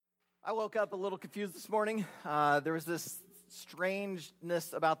I woke up a little confused this morning. There was this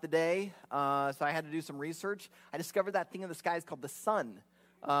strangeness about the day, so I had to do some research. I discovered that thing in the sky is called the sun.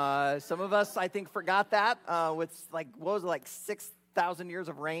 Some of us, I think, forgot that. With what was it, 6,000 years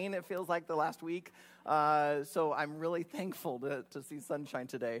of rain, it feels like, the last week. So I'm really thankful to see sunshine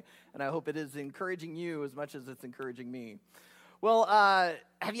today, and I hope it is encouraging you as much as it's encouraging me. Well,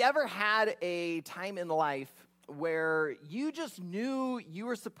 have you ever had a time in life where you just knew you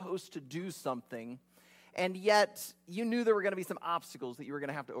were supposed to do something, and yet you knew there were going to be some obstacles that you were going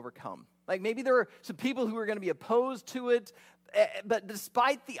to have to overcome? Like maybe there were some people who were going to be opposed to it, but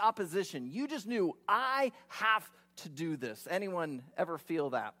despite the opposition, you just knew, I have to do this. Anyone ever feel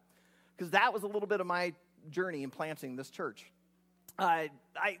that? Because that was a little bit of my journey in planting this church. I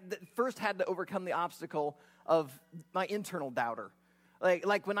first had to overcome the obstacle of my internal doubter.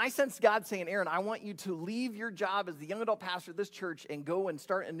 Like when I sensed God saying, Aaron, I want you to leave your job as the young adult pastor of this church and go and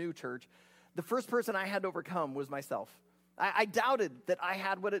start a new church, the first person I had to overcome was myself. I doubted that I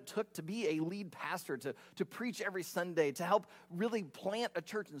had what it took to be a lead pastor, to preach every Sunday, to help really plant a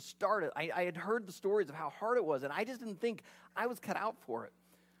church and start it. I had heard the stories of how hard it was, and I just didn't think I was cut out for it.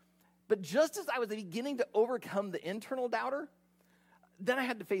 But just as I was beginning to overcome the internal doubter, then I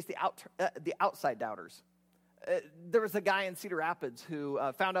had to face the outside doubters. There was a guy in Cedar Rapids who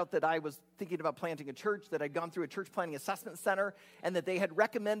found out that I was thinking about planting a church, that I'd gone through a church planting assessment center, and that they had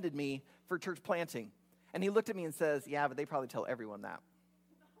recommended me for church planting. And he looked at me and says, yeah, but they probably tell everyone that.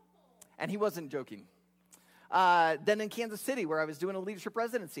 And he wasn't joking. Then in Kansas City, where I was doing a leadership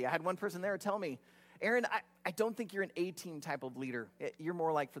residency, I had one person there tell me, Aaron, I don't think you're an A-team type of leader. You're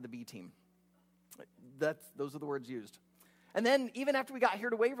more like for the B team. Those are the words used. And then even after we got here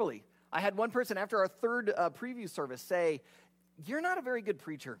to Waverly, I had one person after our third preview service say, you're not a very good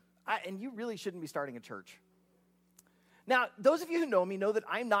preacher, and you really shouldn't be starting a church. Now, those of you who know me know that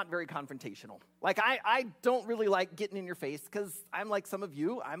I'm not very confrontational. Like, I don't really like getting in your face because I'm like some of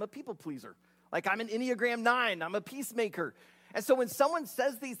you, I'm a people pleaser. Like, I'm an Enneagram 9, I'm a peacemaker. And so when someone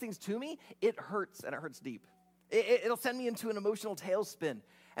says these things to me, it hurts, and it hurts deep. It'll send me into an emotional tailspin.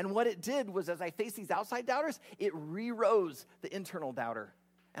 And what it did was, as I faced these outside doubters, it re-rose the internal doubter.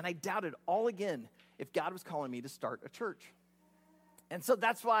 And I doubted all again if God was calling me to start a church. And so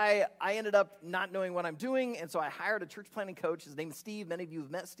that's why I ended up not knowing what I'm doing. And so I hired a church planting coach. His name is Steve. Many of you have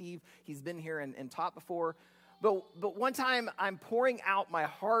met Steve. He's been here and taught before. But one time I'm pouring out my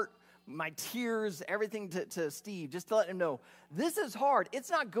heart, my tears, everything to Steve, just to let him know, this is hard. It's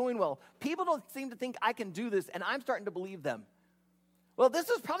not going well. People don't seem to think I can do this, and I'm starting to believe them. Well, this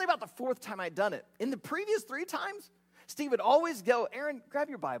was probably about the fourth time I'd done it. In the previous 3 times, Steve would always go, Aaron, grab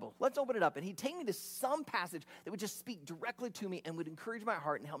your Bible. Let's open it up. And he'd take me to some passage that would just speak directly to me and would encourage my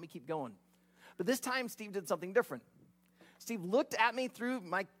heart and help me keep going. But this time, Steve did something different. Steve looked at me through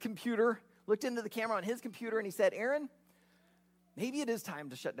my computer, looked into the camera on his computer, and he said, Aaron, maybe it is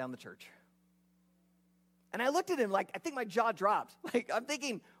time to shut down the church. And I looked at him like, I think my jaw dropped. Like, I'm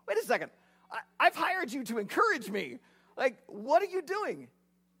thinking, wait a second. I've hired you to encourage me. Like, what are you doing?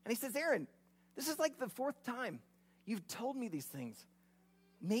 And he says, Aaron, this is like the 4th time you've told me these things.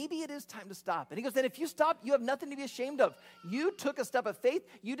 Maybe it is time to stop. And he goes, then if you stop, you have nothing to be ashamed of. You took a step of faith.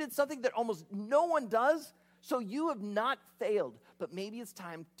 You did something that almost no one does. So you have not failed. But maybe it's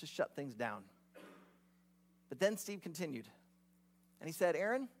time to shut things down. But then Steve continued. And he said,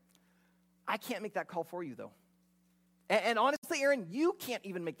 Aaron, I can't make that call for you, though. And honestly, Aaron, you can't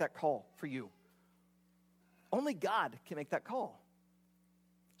even make that call for you. Only God can make that call.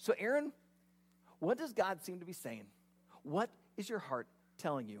 So Aaron, what does God seem to be saying? What is your heart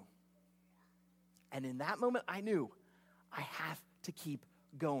telling you? And in that moment, I knew I have to keep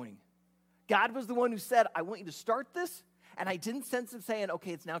going. God was the one who said, I want you to start this, and I didn't sense him saying,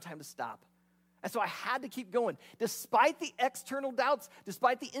 okay, it's now time to stop. And so I had to keep going. Despite the external doubts,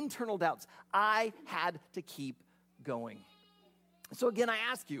 despite the internal doubts, I had to keep going. So again, I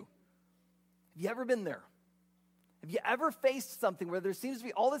ask you, have you ever been there? Have you ever faced something where there seems to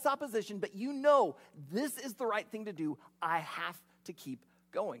be all this opposition, but you know this is the right thing to do? I have to keep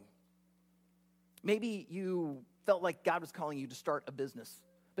going. Maybe you felt like God was calling you to start a business,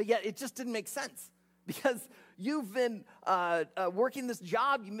 but yet it just didn't make sense because you've been working this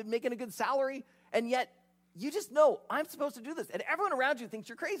job, you've been making a good salary, and yet you just know I'm supposed to do this. And everyone around you thinks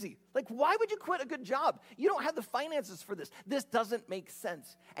you're crazy. Like, why would you quit a good job? You don't have the finances for this. This doesn't make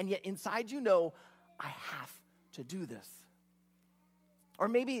sense. And yet inside you know, I have to do this. Or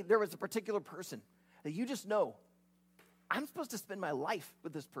maybe there was a particular person that you just know, I'm supposed to spend my life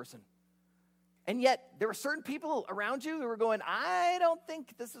with this person. And yet there were certain people around you who were going, I don't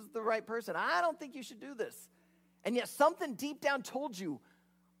think this is the right person. I don't think you should do this. And yet something deep down told you,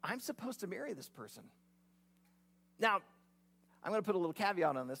 I'm supposed to marry this person. Now, I'm going to put a little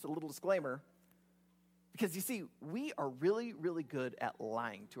caveat on this, a little disclaimer, because you see, we are really, really good at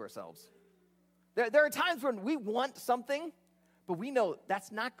lying to ourselves. There are times when we want something, but we know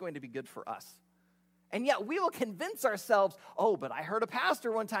that's not going to be good for us. And yet we will convince ourselves, oh, but I heard a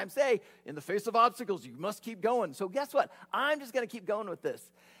pastor one time say, in the face of obstacles, you must keep going. So guess what? I'm just going to keep going with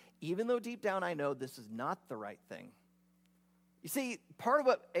this, even though deep down I know this is not the right thing. You see, part of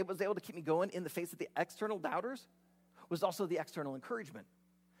what it was able to keep me going in the face of the external doubters was also the external encouragement.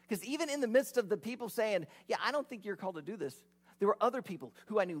 Because even in the midst of the people saying, yeah, I don't think you're called to do this, there were other people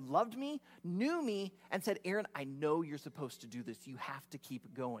who I knew loved me, knew me, and said, Aaron, I know you're supposed to do this. You have to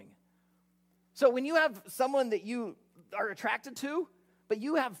keep going. So when you have someone that you are attracted to, but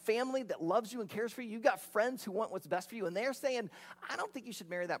you have family that loves you and cares for you, you've got friends who want what's best for you, and they're saying, I don't think you should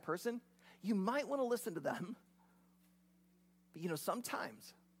marry that person, you might want to listen to them. But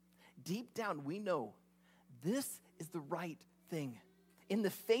sometimes, deep down, we know this is the right thing. In the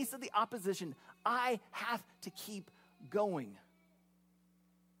face of the opposition, I have to keep going.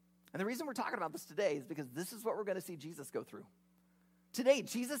 And the reason we're talking about this today is because this is what we're going to see Jesus go through. Today,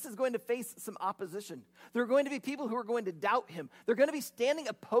 Jesus is going to face some opposition. There are going to be people who are going to doubt him. They're going to be standing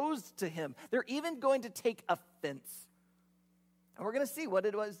opposed to him. They're even going to take offense. And we're going to see what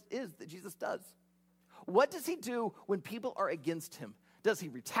it is that Jesus does. What does he do when people are against him? Does he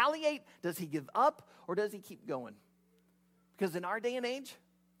retaliate? Does he give up? Or does he keep going? Because in our day and age,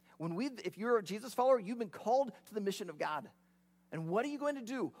 if you're a Jesus follower, you've been called to the mission of God. And what are you going to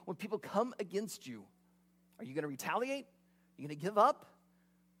do when people come against you? Are you going to retaliate? Are you going to give up?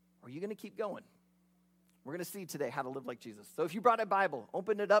 Or are you going to keep going? We're going to see today how to live like Jesus. So if you brought a Bible,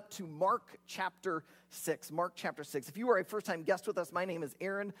 open it up to Mark chapter 6. Mark chapter 6. If you are a first-time guest with us, my name is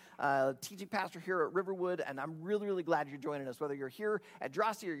Aaron, teaching pastor here at Riverwood, and I'm really, really glad you're joining us, whether you're here at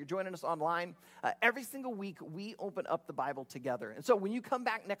Drosty or you're joining us online. Every single week, we open up the Bible together. And so when you come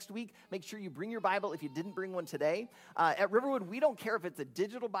back next week, make sure you bring your Bible if you didn't bring one today. At Riverwood, we don't care if it's a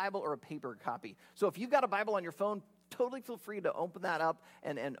digital Bible or a paper copy. So if you've got a Bible on your phone, totally feel free to open that up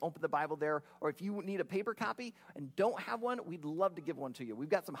and open the Bible there. Or if you need a paper copy and don't have one, we'd love to give one to you. We've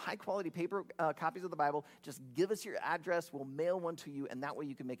got some high-quality paper copies of the Bible. Just give us your address. We'll mail one to you, and that way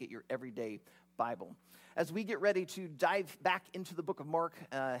you can make it your everyday Bible. As we get ready to dive back into the book of Mark,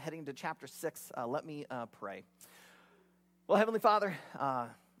 heading to chapter 6, let me pray. Well, Heavenly Father,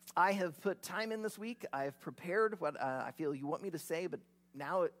 I have put time in this week. I have prepared what I feel you want me to say, but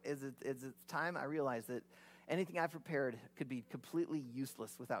now as it's time, I realize that anything I've prepared could be completely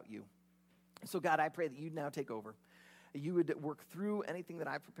useless without you. So God, I pray that you'd now take over. You would work through anything that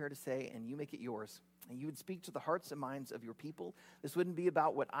I've prepared to say, and you make it yours. And you would speak to the hearts and minds of your people. This wouldn't be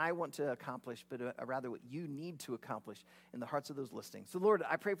about what I want to accomplish, but rather what you need to accomplish in the hearts of those listening. So Lord,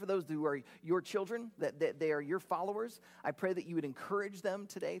 I pray for those who are your children, that they are your followers. I pray that you would encourage them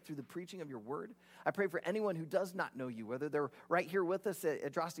today through the preaching of your word. I pray for anyone who does not know you, whether they're right here with us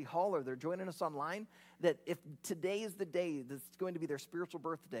at Drosty Hall or they're joining us online, that if today is the day that's going to be their spiritual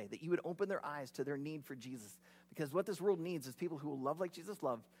birthday, that you would open their eyes to their need for Jesus. Because what this world needs is people who will love like Jesus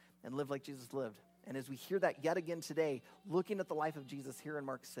loved and live like Jesus lived. And as we hear that yet again today, looking at the life of Jesus here in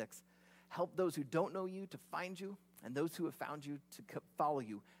Mark 6, help those who don't know you to find you and those who have found you to follow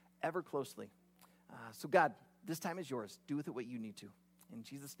you ever closely. So God, this time is yours. Do with it what you need to. In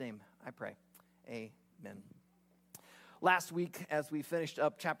Jesus' name, I pray. Amen. Last week, as we finished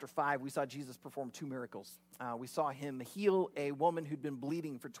up chapter 5, we saw Jesus perform 2 miracles. We saw him heal a woman who'd been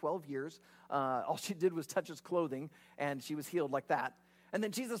bleeding for 12 years. All she did was touch his clothing, and she was healed like that. And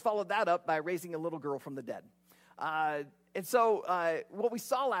then Jesus followed that up by raising a little girl from the dead. And so what we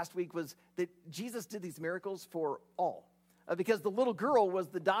saw last week was that Jesus did these miracles for all, because the little girl was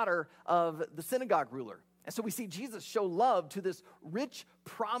the daughter of the synagogue ruler. And so we see Jesus show love to this rich,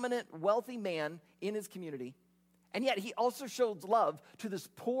 prominent, wealthy man in his community. And yet he also shows love to this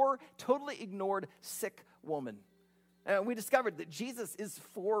poor, totally ignored, sick woman. And we discovered that Jesus is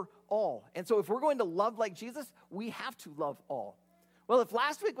for all. And so if we're going to love like Jesus, we have to love all. Well, if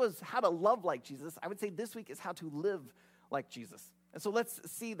last week was how to love like Jesus, I would say this week is how to live like Jesus. And so let's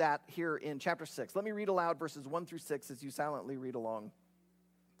see that here in chapter 6. Let me read aloud verses 1 through 6 as you silently read along.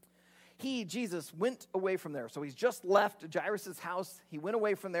 He, Jesus, went away from there. So he's just left Jairus' house. He went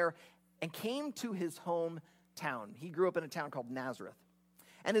away from there and came to his hometown. He grew up in a town called Nazareth.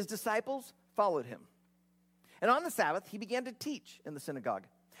 And his disciples followed him. And on the Sabbath, he began to teach in the synagogue.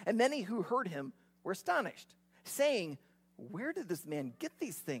 And many who heard him were astonished, saying, "Where did this man get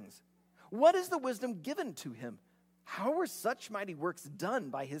these things? What is the wisdom given to him? How were such mighty works done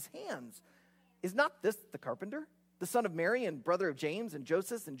by his hands? Is not this the carpenter? the son of Mary and brother of James and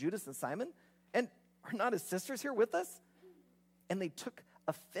Joseph and Judas and Simon? And are not his sisters here with us?" And they took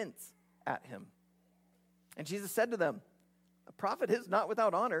offense at him. And Jesus said to them, "A prophet is not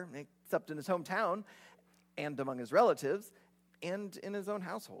without honor, except in his hometown and among his relatives and in his own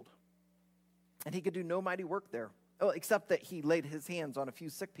household." And he could do no mighty work there, except that he laid his hands on a few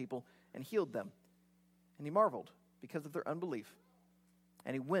sick people and healed them. And he marveled because of their unbelief.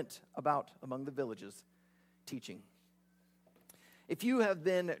 And he went about among the villages teaching. If you have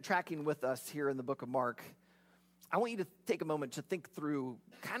been tracking with us here in the book of Mark, I want you to take a moment to think through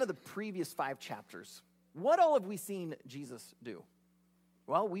kind of the previous 5 chapters. What all have we seen Jesus do?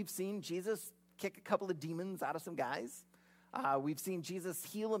 Well, we've seen Jesus kick a couple of demons out of some guys. We've seen Jesus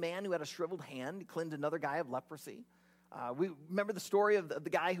heal a man who had a shriveled hand, cleanse another guy of leprosy. We remember the story of the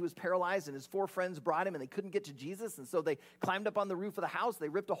guy who was paralyzed, and his 4 friends brought him, and they couldn't get to Jesus, and so they climbed up on the roof of the house, they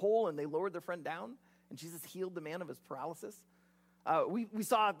ripped a hole, and they lowered their friend down, and Jesus healed the man of his paralysis. We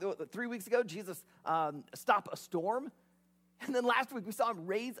saw 3 weeks ago Jesus stop a storm, and then last week we saw him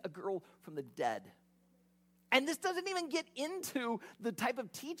raise a girl from the dead. And this doesn't even get into the type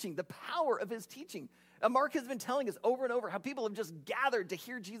of teaching, the power of his teaching. Mark has been telling us over and over how people have just gathered to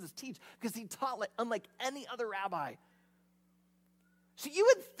hear Jesus teach because he taught unlike any other rabbi. So you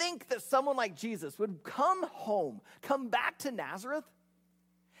would think that someone like Jesus would come home, come back to Nazareth,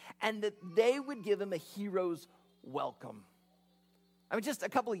 and that they would give him a hero's welcome. I mean, just a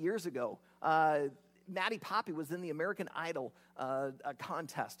couple of years ago, Maddie Poppy was in the American Idol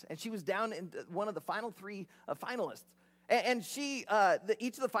contest, and she was down in one of the final 3 finalists. And she,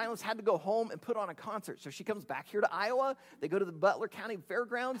 each of the finalists had to go home and put on a concert. So she comes back here to Iowa. They go to the Butler County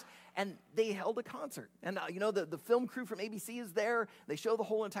Fairgrounds, and they held a concert. And, the film crew from ABC is there. They show the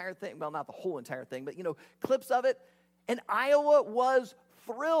whole entire thing. Well, not the whole entire thing, but, clips of it. And Iowa was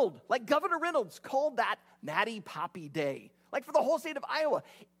thrilled. Like Governor Reynolds called that Maddie Poppy Day. Like for the whole state of Iowa.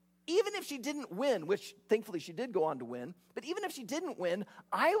 Even if she didn't win, which thankfully she did go on to win, but even if she didn't win,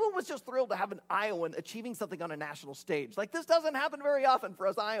 Iowa was just thrilled to have an Iowan achieving something on a national stage. Like this doesn't happen very often for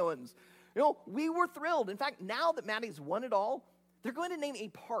us Iowans. We were thrilled. In fact, now that Maddie's won it all, they're going to name a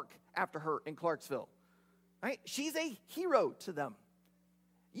park after her in Clarksville. Right? She's a hero to them.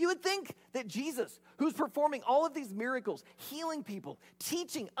 You would think that Jesus, who's performing all of these miracles, healing people,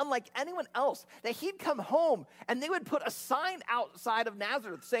 teaching unlike anyone else, that he'd come home and they would put a sign outside of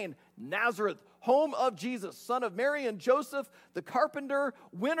Nazareth saying, "Nazareth, home of Jesus, son of Mary and Joseph, the carpenter,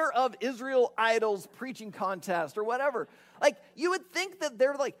 winner of Israel Idols preaching contest," or whatever. Like, you would think that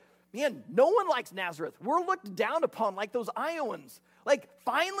they're like, man, no one likes Nazareth. We're looked down upon like those Iowans. Like,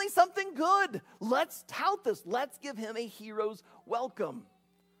 finally something good. Let's tout this. Let's give him a hero's welcome.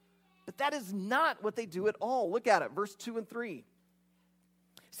 But that is not what they do at all. Look at it, verse 2 and 3. It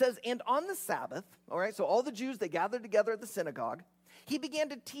says, "And on the Sabbath," all right, so all the Jews, they gathered together at the synagogue. "He began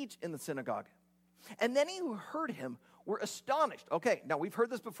to teach in the synagogue. And many who heard him were astonished." Okay, now we've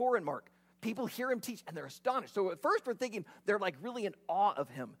heard this before in Mark. People hear him teach and they're astonished. So at first we're thinking they're like really in awe of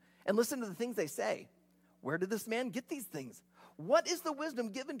him. And listen to the things they say. "Where did this man get these things? What is the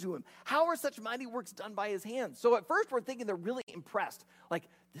wisdom given to him? How are such mighty works done by his hands?" So at first we're thinking they're really impressed. Like,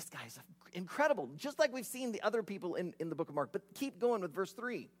 this guy's incredible, just like we've seen the other people in the book of Mark. But keep going with verse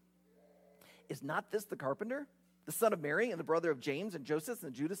 3. "Is not this the carpenter, the son of Mary and the brother of James and Joseph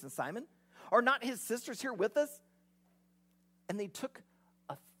and Judas and Simon? Are not his sisters here with us?" And they took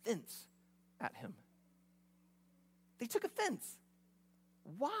offense at him. They took offense.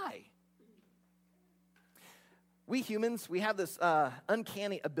 Why? We humans, we have this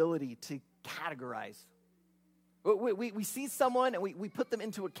uncanny ability to categorize. We see someone and we put them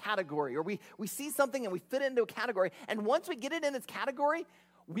into a category, or we see something and we fit it into a category, and once we get it in its category,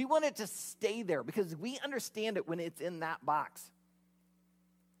 we want it to stay there because we understand it when it's in that box.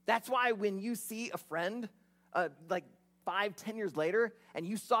 That's why when you see a friend like 5-10 years later and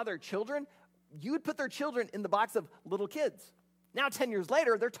you saw their children, you would put their children in the box of little kids. Now 10 years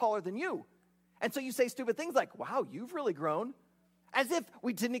later, they're taller than you. And so you say stupid things like, "Wow, you've really grown," as if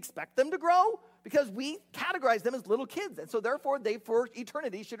we didn't expect them to grow because we categorize them as little kids. And so therefore, they for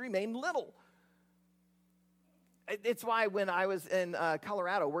eternity should remain little. It's why when I was in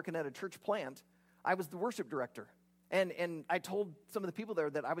Colorado working at a church plant, I was the worship director. And I told some of the people there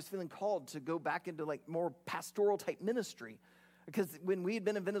that I was feeling called to go back into like more pastoral type ministry. Because when we had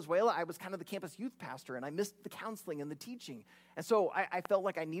been in Venezuela, I was kind of the campus youth pastor, and I missed the counseling and the teaching. And so I felt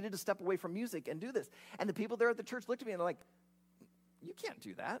like I needed to step away from music and do this. And the people there at the church looked at me and they're like, "You can't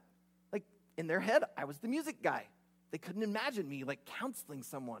do that." Like, in their head, I was the music guy. They couldn't imagine me like counseling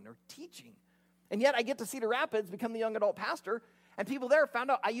someone or teaching. And yet I get to Cedar Rapids, become the young adult pastor, and people there found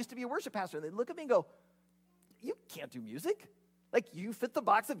out I used to be a worship pastor. And they look at me and go, you can't do music. Like, you fit the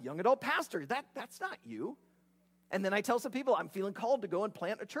box of young adult pastor. That's not you. And then I tell some people, I'm feeling called to go and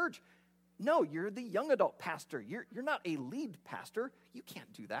plant a church. No, you're the young adult pastor. You're not a lead pastor. You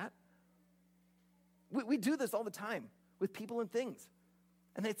can't do that. We do this all the time with people and things.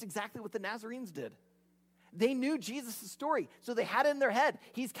 And that's exactly what the Nazarenes did. They knew Jesus' story, so they had it in their head.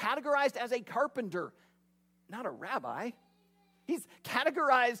 He's categorized as a carpenter, not a rabbi. He's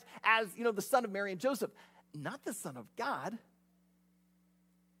categorized as, the son of Mary and Joseph, not the son of God.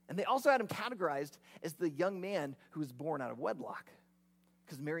 And they also had him categorized as the young man who was born out of wedlock,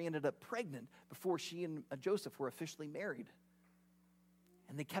 because Mary ended up pregnant before she and Joseph were officially married.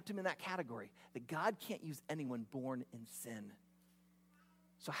 And they kept him in that category, that God can't use anyone born in sin.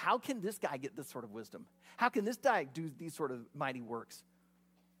 So how can this guy get this sort of wisdom? How can this guy do these sort of mighty works?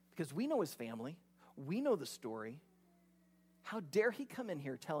 Because we know his family. We know the story. How dare he come in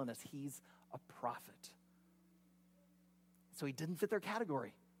here telling us he's a prophet? So he didn't fit their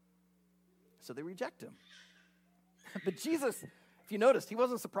category. So they reject him. But Jesus, if you noticed, he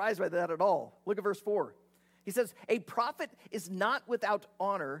wasn't surprised by that at all. Look at verse 4. He says, a prophet is not without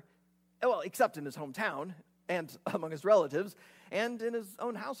honor, well, except in his hometown and among his relatives and in his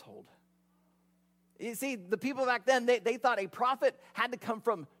own household. You see, the people back then, they thought a prophet had to come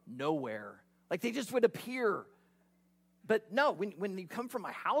from nowhere. Like, they just would appear. But no, when you come from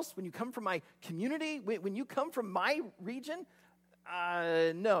my house, when you come from my community, when you come from my region,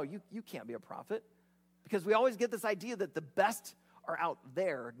 no, you can't be a prophet. Because we always get this idea that the best are out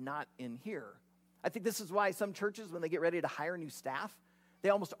there, not in here. I think this is why some churches, when they get ready to hire new staff, they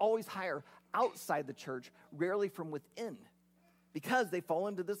almost always hire outside the church, rarely from within, because they fall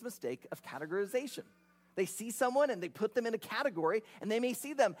into this mistake of categorization. They see someone and they put them in a category, and they may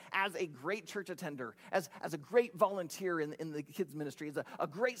see them as a great church attender, as a great volunteer in the kids ministry, as a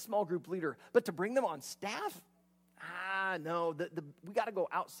great small group leader. But to bring them on staff, no, we got to go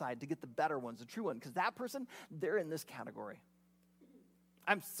outside to get the better ones, the true one, because that person, they're in this category.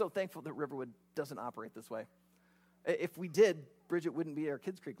 I'm so thankful that Riverwood doesn't operate this way. If we did, Bridget wouldn't be our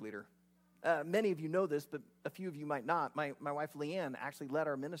Kids Creek leader. Many of you know this, but a few of you might not. My wife, Leanne, actually led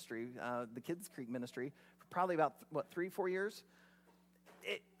our ministry, the Kids Creek ministry, for probably about, 3-4 years.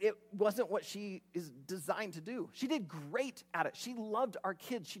 It wasn't what she is designed to do. She did great at it. She loved our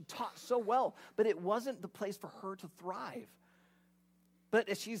kids. She taught so well, but it wasn't the place for her to thrive. But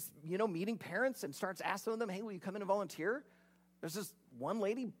as she's, meeting parents and starts asking them, hey, will you come in and volunteer? There's this one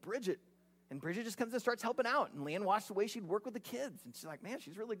lady, Bridget, and Bridget just comes and starts helping out. And Leanne watched the way she'd work with the kids. And she's like, man,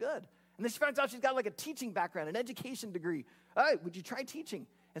 she's really good. And then she finds out she's got like a teaching background, an education degree. All right, would you try teaching?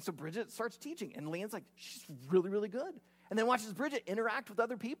 And so Bridget starts teaching. And Leanne's like, she's really, really good. And then watches Bridget interact with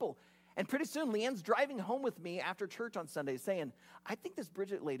other people. And pretty soon, Leanne's driving home with me after church on Sundays saying, I think this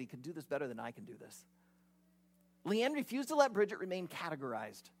Bridget lady could do this better than I can do this. Leanne refused to let Bridget remain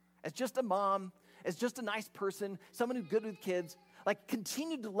categorized as just a mom, as just a nice person, someone who's good with kids. Like,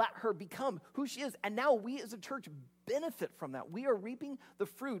 continued to let her become who she is. And now we as a church benefit from that. We are reaping the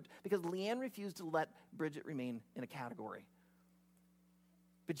fruit because Leanne refused to let Bridget remain in a category.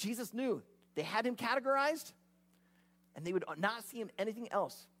 But Jesus knew they had him categorized, and they would not see him anything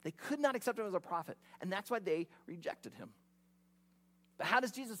else. They could not accept him as a prophet, and that's why they rejected him. But how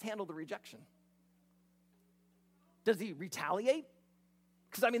does Jesus handle the rejection? Does he retaliate?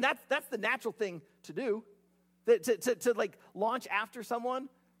 Because, that's the natural thing to do. To like launch after someone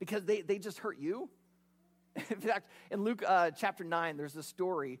because they just hurt you. In fact, in Luke chapter 9, there's a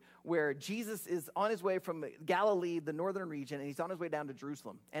story where Jesus is on his way from Galilee, the northern region, and he's on his way down to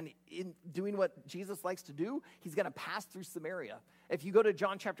Jerusalem. And in doing what Jesus likes to do, he's going to pass through Samaria. If you go to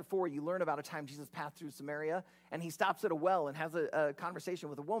John chapter 4, you learn about a time Jesus passed through Samaria, and he stops at a well and has a conversation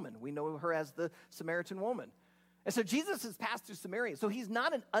with a woman. We know her as the Samaritan woman. And so Jesus has passed through Samaria, so he's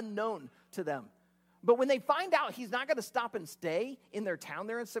not an unknown to them. But when they find out he's not going to stop and stay in their town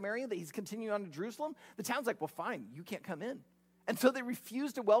there in Samaria, that he's continuing on to Jerusalem, the town's like, well, fine, you can't come in. And so they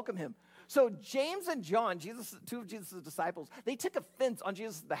refuse to welcome him. So James and John, two of Jesus' disciples, they took offense on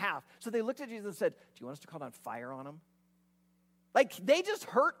Jesus' behalf. So they looked at Jesus and said, do you want us to call down fire on him? Like, they just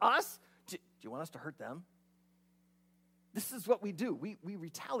hurt us. Do you want us to hurt them? This is what we do. We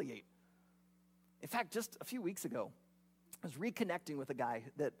retaliate. In fact, just a few weeks ago, I was reconnecting with a guy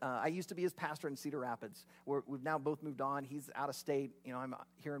that I used to be his pastor in Cedar Rapids. We've now both moved on. He's out of state. I'm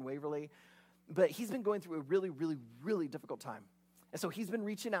here in Waverly. But he's been going through a really, really, really difficult time. And so he's been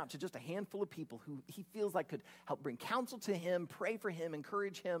reaching out to just a handful of people who he feels like could help bring counsel to him, pray for him,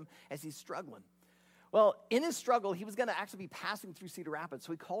 encourage him as he's struggling. Well, in his struggle, he was going to actually be passing through Cedar Rapids.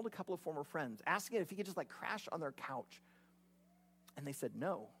 So he called a couple of former friends, asking if he could just crash on their couch. And they said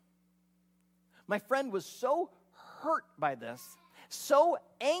no. My friend was so hurt by this, so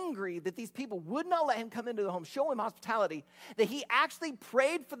angry that these people would not let him come into the home, show him hospitality, that he actually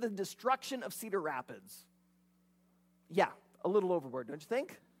prayed for the destruction of Cedar Rapids. Yeah, a little overboard, don't you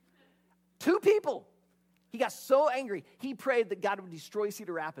think? 2 people. He got so angry, he prayed that God would destroy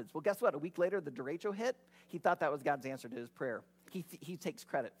Cedar Rapids. Well, guess what? A week later, the derecho hit. He thought that was God's answer to his prayer. He takes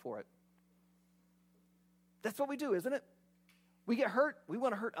credit for it. That's what we do, isn't it? We get hurt. We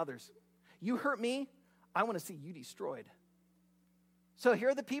want to hurt others. You hurt me, I want to see you destroyed. So here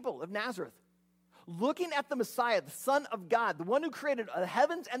are the people of Nazareth, looking at the Messiah, the Son of God, the one who created the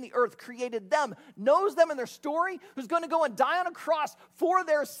heavens and the earth, created them, knows them and their story, who's going to go and die on a cross for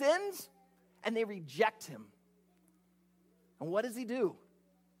their sins, and they reject him. And what does he do?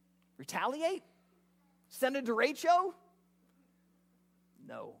 Retaliate? Send a derecho?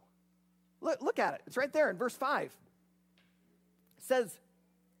 No. Look at it. It's right there in verse 5. It says,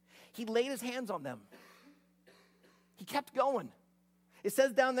 he laid his hands on them. He kept going. It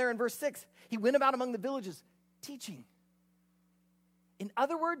says down there in verse 6, he went about among the villages teaching. In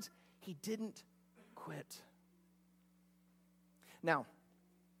other words, he didn't quit. Now,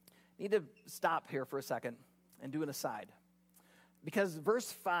 I need to stop here for a second and do an aside. Because verse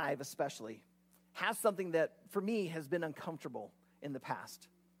 5 especially has something that, for me, has been uncomfortable in the past.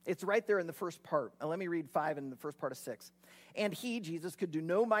 It's right there in the first part. And let me read 5 in the first part of 6. And he, Jesus, could do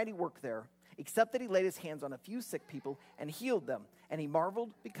no mighty work there, except that he laid his hands on a few sick people and healed them. And he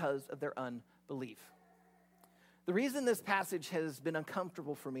marveled because of their unbelief. The reason this passage has been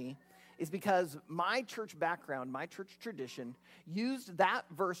uncomfortable for me is because my church background, my church tradition, used that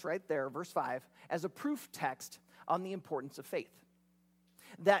verse right there, verse 5, as a proof text on the importance of faith.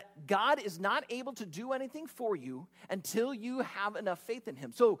 That God is not able to do anything for you until you have enough faith in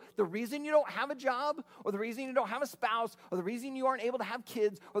him. So the reason you don't have a job, or the reason you don't have a spouse, or the reason you aren't able to have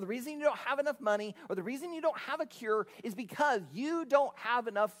kids, or the reason you don't have enough money, or the reason you don't have a cure is because you don't have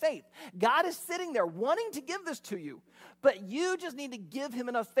enough faith. God is sitting there wanting to give this to you, but you just need to give him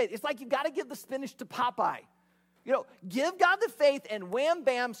enough faith. It's like you've got to give the spinach to Popeye. You know, give God the faith, and wham,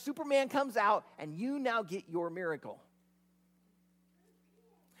 bam, Superman comes out, and you now get your miracle.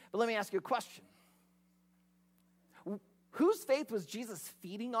 But let me ask you a question. Whose faith was Jesus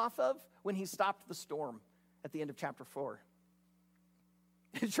feeding off of when he stopped the storm at the end of chapter 4?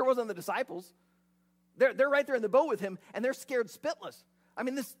 It sure wasn't the disciples. They're right there in the boat with him, and they're scared spitless. I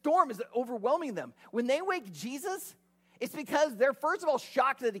mean, this storm is overwhelming them. When they wake Jesus, it's because they're, first of all,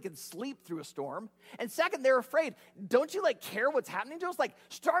 shocked that he can sleep through a storm. And second, they're afraid. Don't you, care what's happening to us?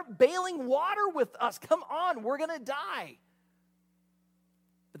 Start bailing water with us. Come on, we're going to die.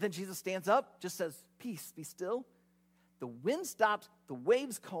 But then Jesus stands up, just says, peace, be still. The wind stops, the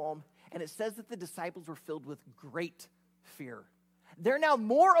waves calm, and it says that the disciples were filled with great fear. They're now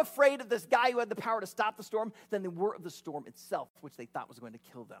more afraid of this guy who had the power to stop the storm than they were of the storm itself, which they thought was going to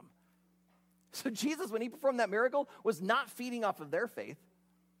kill them. So Jesus, when he performed that miracle, was not feeding off of their faith.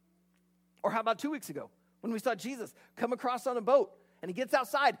 Or how about 2 weeks ago, when we saw Jesus come across on a boat, and he gets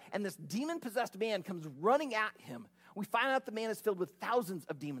outside, and this demon-possessed man comes running at him. We find out the man is filled with thousands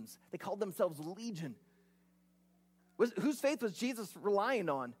of demons. They called themselves Legion. Whose faith was Jesus relying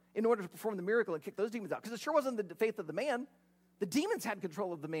on in order to perform the miracle and kick those demons out? Because it sure wasn't the faith of the man. The demons had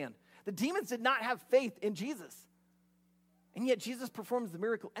control of the man. The demons did not have faith in Jesus. And yet Jesus performs the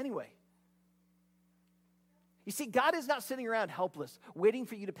miracle anyway. You see, God is not sitting around helpless, waiting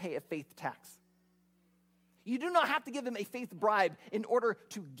for you to pay a faith tax. You do not have to give him a faith bribe in order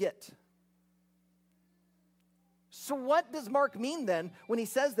to get. So what does Mark mean then when he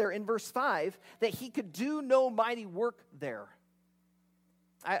says there in verse 5 that he could do no mighty work there?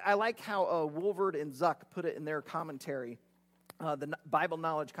 I like how Wolverd and Zuck put it in their commentary, the Bible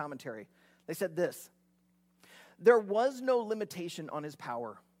Knowledge commentary. They said this: there was no limitation on his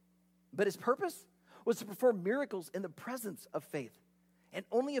power, but his purpose was to perform miracles in the presence of faith. And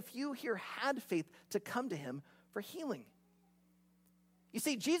only a few here had faith to come to him for healing. You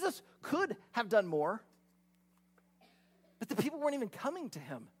see, Jesus could have done more, but the people weren't even coming to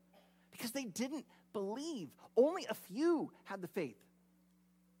him because they didn't believe. Only a few had the faith.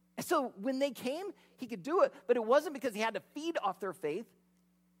 And so when they came, he could do it, but it wasn't because he had to feed off their faith.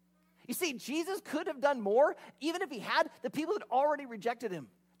 You see, Jesus could have done more. Even if he had, the people had already rejected him.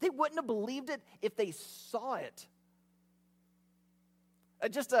 They wouldn't have believed it if they saw it.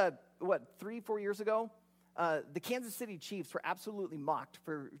 Just 3-4 years ago, the Kansas City Chiefs were absolutely mocked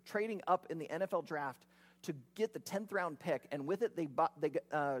for trading up in the NFL draft to get the 10th round pick, and with it, they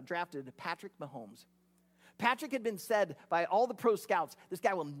drafted Patrick Mahomes. Patrick had been said by all the pro scouts, this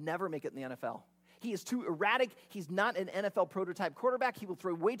guy will never make it in the NFL. He is too erratic. He's not an NFL prototype quarterback. He will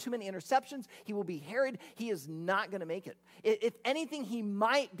throw way too many interceptions. He will be harried. He is not going to make it. If anything, he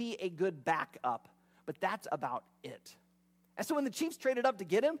might be a good backup, but that's about it. And so when the Chiefs traded up to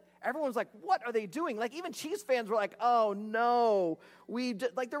get him, everyone was like, what are they doing? Like, even Chiefs fans were like, oh, no.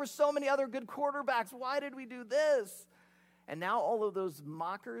 There were so many other good quarterbacks. Why did we do this? And now all of those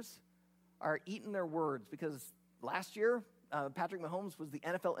mockers are eating their words because last year, Patrick Mahomes was the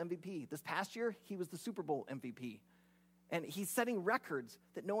NFL MVP. This past year, he was the Super Bowl MVP. And he's setting records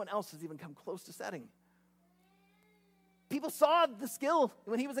that no one else has even come close to setting. People saw the skill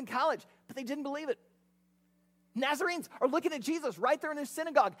when he was in college, but they didn't believe it. Nazarenes are looking at Jesus right there in their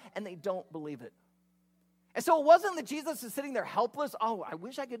synagogue, and they don't believe it. And so it wasn't that Jesus is sitting there helpless. Oh, I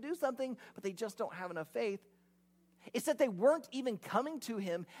wish I could do something, but they just don't have enough faith. It's that they weren't even coming to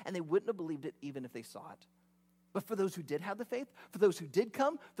him, and they wouldn't have believed it even if they saw it. But for those who did have the faith, for those who did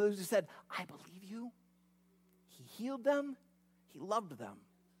come, for those who said, I believe you, he healed them, he loved them.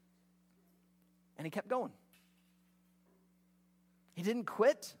 And he kept going. He didn't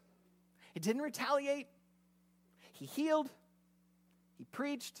quit. He didn't retaliate. He healed. He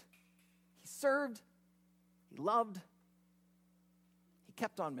preached. He served. He loved. He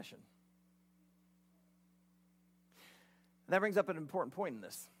kept on mission. And that brings up an important point in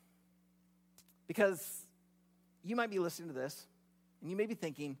this. Because you might be listening to this, and you may be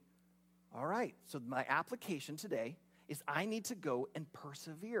thinking, all right, so my application today is I need to go and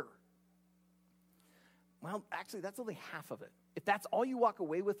persevere. Well, actually, that's only half of it. If that's all you walk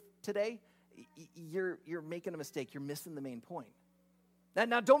away with today, you're making a mistake. You're missing the main point.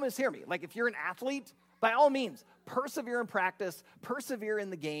 Now, don't mishear me. Like, if you're an athlete, by all means, persevere in practice, persevere in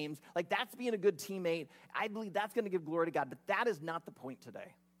the games. Like, that's being a good teammate. I believe that's going to give glory to God, but that is not the point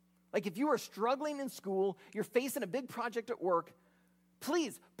today. Like, if you are struggling in school, you're facing a big project at work,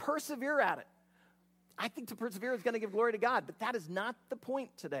 please persevere at it. I think to persevere is going to give glory to God, but that is not the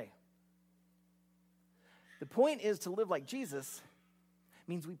point today. The point is to live like Jesus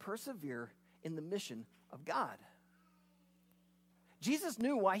means we persevere in the mission of God. Jesus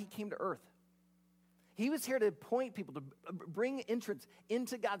knew why he came to earth. He was here to point people, to bring entrance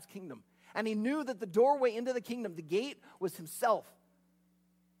into God's kingdom. And he knew that the doorway into the kingdom, the gate, was himself.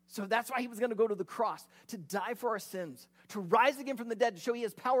 So that's why he was going to go to the cross, to die for our sins, to rise again from the dead, to show he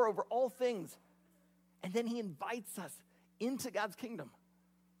has power over all things. And then he invites us into God's kingdom.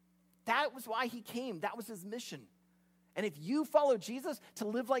 That was why he came. That was his mission. And if you follow Jesus, to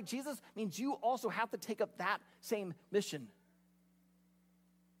live like Jesus means you also have to take up that same mission.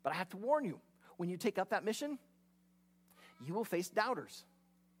 But I have to warn you, when you take up that mission, you will face doubters.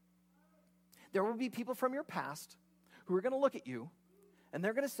 There will be people from your past who are going to look at you, and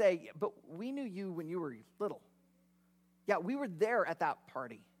they're going to say, but we knew you when you were little. Yeah, we were there at that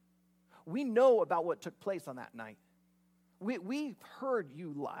party. We know about what took place on that night. We've heard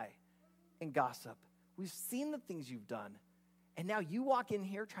you lie and gossip. We've seen the things you've done. And now you walk in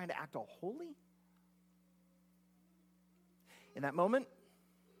here trying to act all holy? In that moment,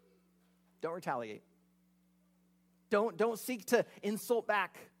 don't retaliate. Don't seek to insult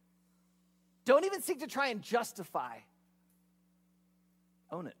back. Don't even seek to try and justify.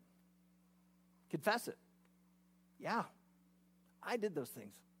 Own it. Confess it. Yeah, I did those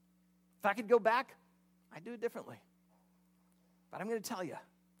things. If I could go back, I'd do it differently. But I'm going to tell you,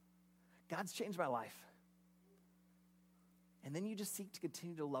 God's changed my life. And then you just seek to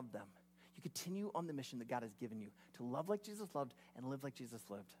continue to love them. You continue on the mission that God has given you, to love like Jesus loved and live like Jesus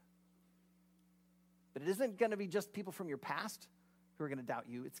lived. But it isn't going to be just people from your past who are going to doubt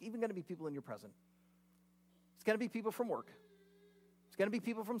you. It's even going to be people in your present. It's going to be people from work. It's going to be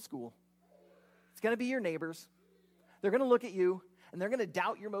people from school. It's going to be your neighbors. They're going to look at you, and they're going to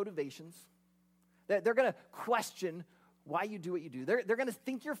doubt your motivations. They're going to question why you do what you do. They're going to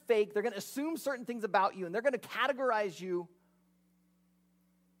think you're fake. They're going to assume certain things about you, and they're going to categorize you.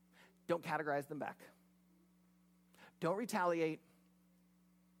 Don't categorize them back. Don't retaliate.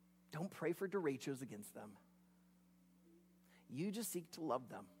 Don't pray for derechos against them. You just seek to love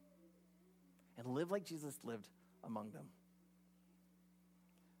them and live like Jesus lived among them.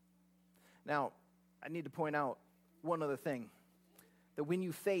 Now, I need to point out one other thing. That when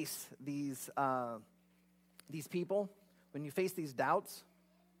you face these people, when you face these doubts,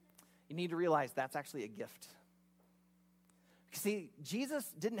 you need to realize that's actually a gift. See, Jesus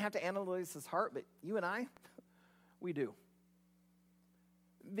didn't have to analyze his heart, but you and I, we do.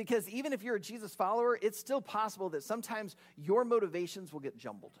 Because even if you're a Jesus follower, it's still possible that sometimes your motivations will get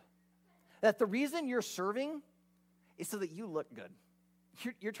jumbled. That the reason you're serving is so that you look good.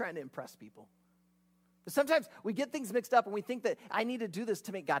 You're trying to impress people. But sometimes we get things mixed up and we think that I need to do this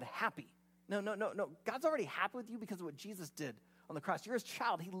to make God happy. No. God's already happy with you because of what Jesus did on the cross. You're his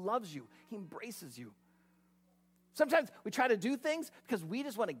child. He loves you. He embraces you. Sometimes we try to do things because we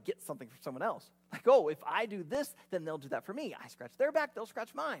just want to get something from someone else. Like, oh, if I do this, then they'll do that for me. I scratch their back, they'll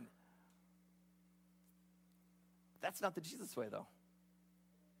scratch mine. That's not the Jesus way, though.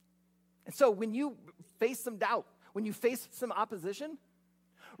 And so when you face some doubt, when you face some opposition,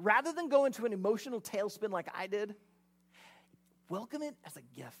 rather than go into an emotional tailspin like I did, welcome it as a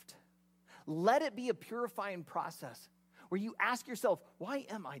gift. Let it be a purifying process where you ask yourself, why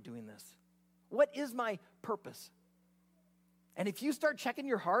am I doing this? What is my purpose? And if you start checking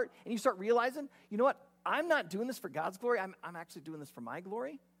your heart and you start realizing, you know what, I'm not doing this for God's glory, I'm actually doing this for my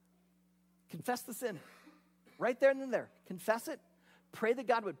glory, confess the sin. Right there and then there. Confess it. Pray that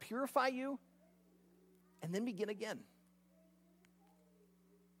God would purify you, and then begin again.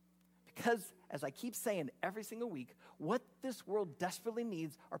 Because, as I keep saying every single week, what this world desperately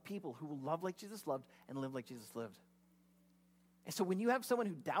needs are people who will love like Jesus loved and live like Jesus lived. And so when you have someone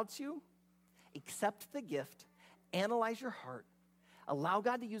who doubts you, accept the gift, analyze your heart, allow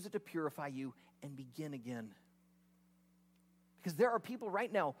God to use it to purify you, and begin again. Because there are people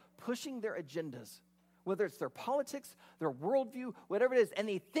right now pushing their agendas, whether it's their politics, their worldview, whatever it is, and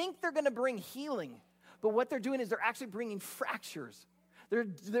they think they're going to bring healing, but what they're doing is they're actually bringing fractures.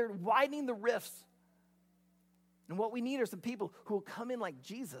 They're widening the rifts. And what we need are some people who will come in like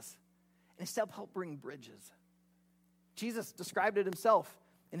Jesus and help bring bridges. Jesus described it himself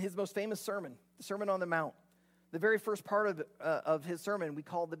in his most famous sermon, the Sermon on the Mount. The very first part of his sermon we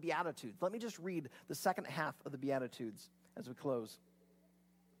call the Beatitudes. Let me just read the second half of the Beatitudes as we close.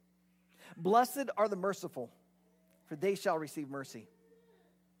 Blessed are the merciful, for they shall receive mercy.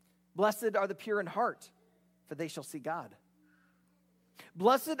 Blessed are the pure in heart, for they shall see God.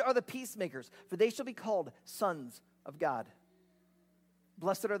 Blessed are the peacemakers, for they shall be called sons of God.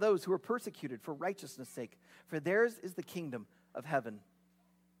 Blessed are those who are persecuted for righteousness' sake, for theirs is the kingdom of heaven.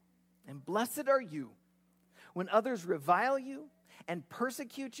 And blessed are you when others revile you and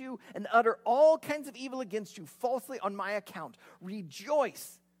persecute you and utter all kinds of evil against you falsely on my account.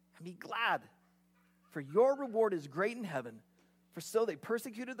 Rejoice and be glad, for your reward is great in heaven, for so they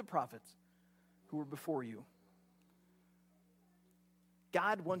persecuted the prophets who were before you.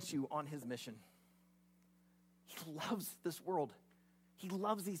 God wants you on his mission. He loves this world. He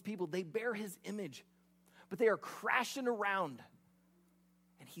loves these people. They bear his image, but they are crashing around.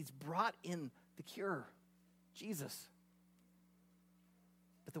 And he's brought in the cure, Jesus.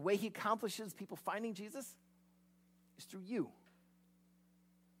 But the way he accomplishes people finding Jesus is through you.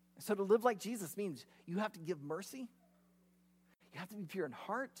 So to live like Jesus means you have to give mercy. You have to be pure in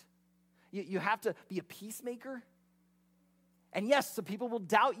heart. You have to be a peacemaker. And yes, some people will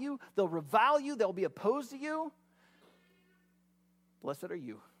doubt you. They'll revile you. They'll be opposed to you. Blessed are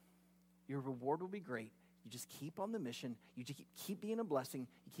you. Your reward will be great. You just keep on the mission. You just keep being a blessing.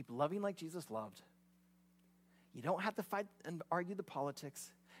 You keep loving like Jesus loved. You don't have to fight and argue the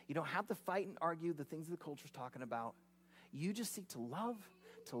politics. You don't have to fight and argue the things the culture's talking about. You just seek to love,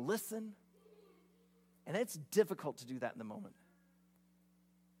 to listen. And it's difficult to do that in the moment.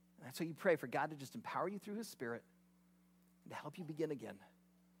 And that's why you pray for God to just empower you through his Spirit and to help you begin again.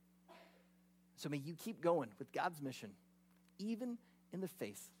 So may you keep going with God's mission, even in the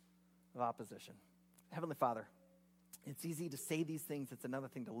face of opposition. Heavenly Father, it's easy to say these things. It's another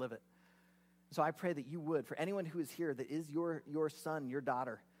thing to live it. So I pray that you would, for anyone who is here that is your son, your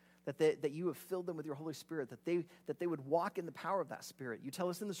daughter, that you have filled them with your Holy Spirit, that they would walk in the power of that Spirit. You tell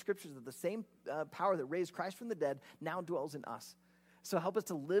us in the scriptures that the same power that raised Christ from the dead now dwells in us. So help us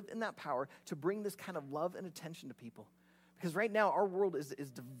to live in that power, to bring this kind of love and attention to people. Because right now our world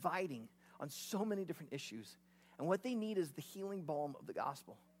is dividing on so many different issues. And what they need is the healing balm of the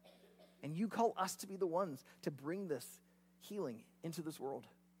gospel. And you call us to be the ones to bring this healing into this world.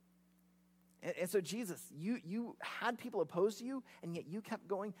 And so Jesus, you had people opposed to you, and yet you kept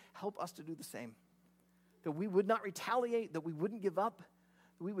going. Help us to do the same. That we would not retaliate, that we wouldn't give up,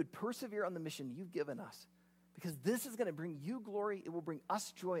 that we would persevere on the mission you've given us. Because this is going to bring you glory, it will bring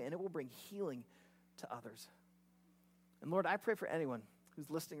us joy, and it will bring healing to others. And Lord, I pray for anyone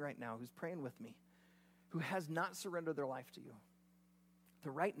who's listening right now, who's praying with me, who has not surrendered their life to you, that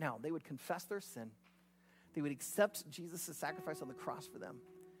right now they would confess their sin, they would accept Jesus' sacrifice on the cross for them,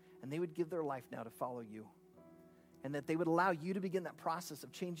 and they would give their life now to follow you. And that they would allow you to begin that process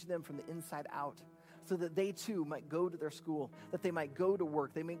of changing them from the inside out so that they too might go to their school, that they might go to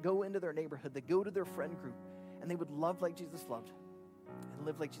work, they might go into their neighborhood, they go to their friend group, and they would love like Jesus loved and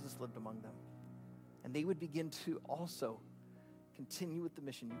live like Jesus lived among them. And they would begin to also continue with the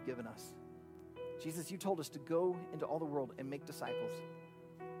mission you've given us. Jesus, you told us to go into all the world and make disciples.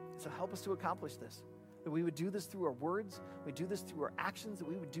 So help us to accomplish this, that we would do this through our words, we do this through our actions, that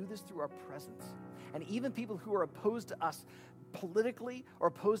we would do this through our presence. And even people who are opposed to us politically or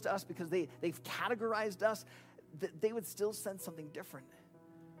opposed to us because they've categorized us, that they would still sense something different.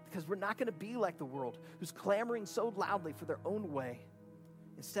 Because we're not going to be like the world who's clamoring so loudly for their own way.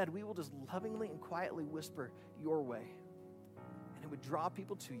 Instead, we will just lovingly and quietly whisper your way. And it would draw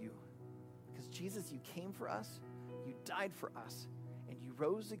people to you. Because Jesus, you came for us, you died for us, and you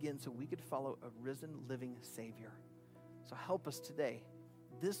rose again so we could follow a risen, living Savior. So help us today,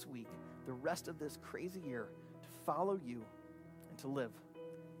 this week, the rest of this crazy year, to follow you and to live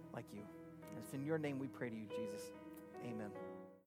like you. And it's in your name we pray to you, Jesus. Amen.